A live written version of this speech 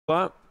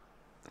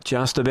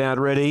Just about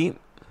ready.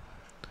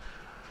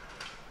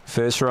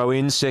 First row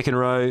in, second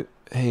row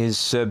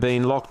has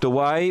been locked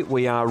away.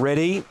 We are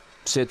ready,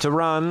 set to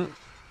run.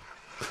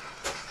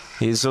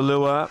 Here's the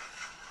lure.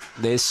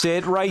 They're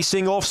set,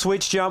 racing. Off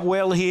switch jump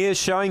well here,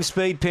 showing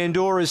speed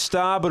Pandora's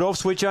Star, but off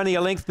switch only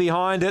a length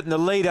behind it, and the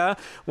leader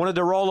wanted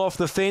to roll off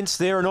the fence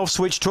there, and off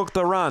switch took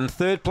the run.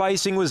 Third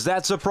placing was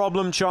That's a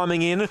Problem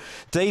chiming in.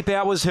 Deep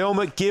out was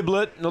Helmet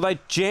Giblet. No, they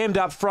jammed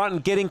up front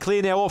and getting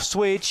clear now. Off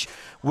switch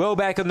well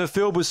back in the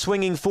field was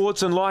Swinging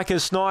Forts and Like a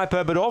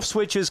Sniper, but off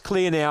switch is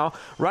clear now.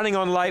 Running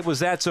on late was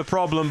That's a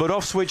Problem, but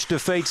off switch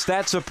defeats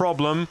That's a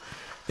Problem.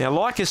 Now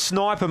Like a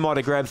Sniper might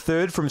have grabbed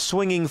third from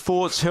Swinging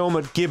Forts,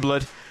 Helmet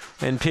Giblet,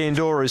 and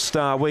Pandora's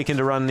Star weakened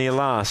to run near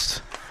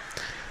last.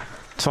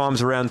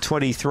 Time's around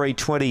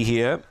 23:20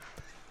 here.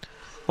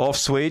 Off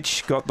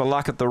switch, got the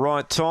luck at the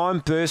right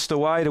time, burst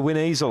away to win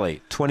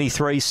easily.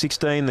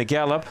 23:16 the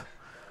gallop.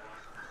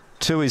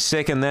 2 is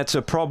second, That's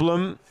a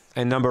Problem.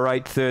 And number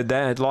 8 third,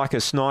 that Like a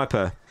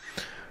Sniper.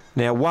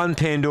 Now 1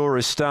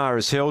 Pandora's Star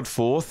is held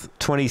fourth.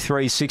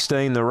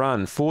 23:16 the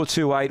run.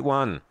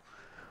 4-2-8-1.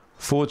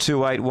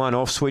 4-2-8-1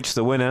 off switch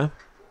the winner.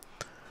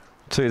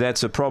 2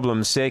 That's a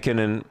Problem second,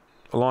 and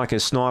Like a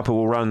Sniper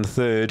will run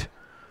third.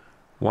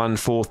 1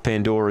 fourth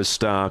Pandora's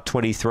Star.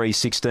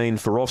 23:16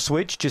 for off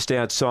switch, just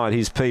outside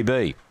his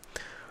PB.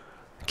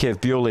 Kev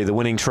Bewley, the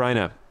winning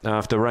trainer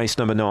after race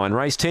number 9.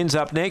 Race 10's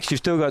up next. You've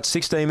still got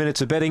 16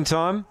 minutes of betting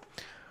time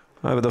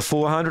over the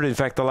 400. In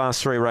fact, the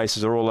last 3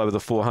 races are all over the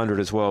 400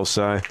 as well.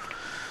 So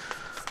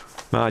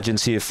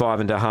margins here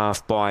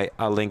 5.5 by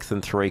a length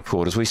and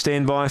 3/4. We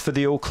stand by for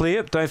the all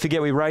clear. Don't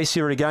forget we race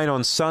here again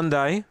on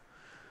Sunday.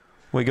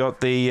 We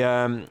got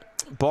the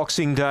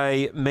Boxing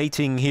Day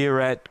meeting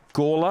here at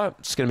Gawler.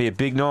 It's going to be a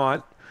big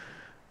night.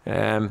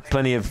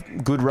 Plenty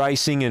of good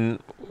racing and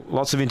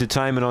lots of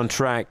entertainment on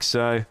track.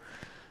 So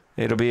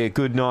it'll be a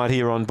good night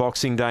here on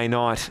Boxing Day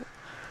night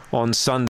on Sunday.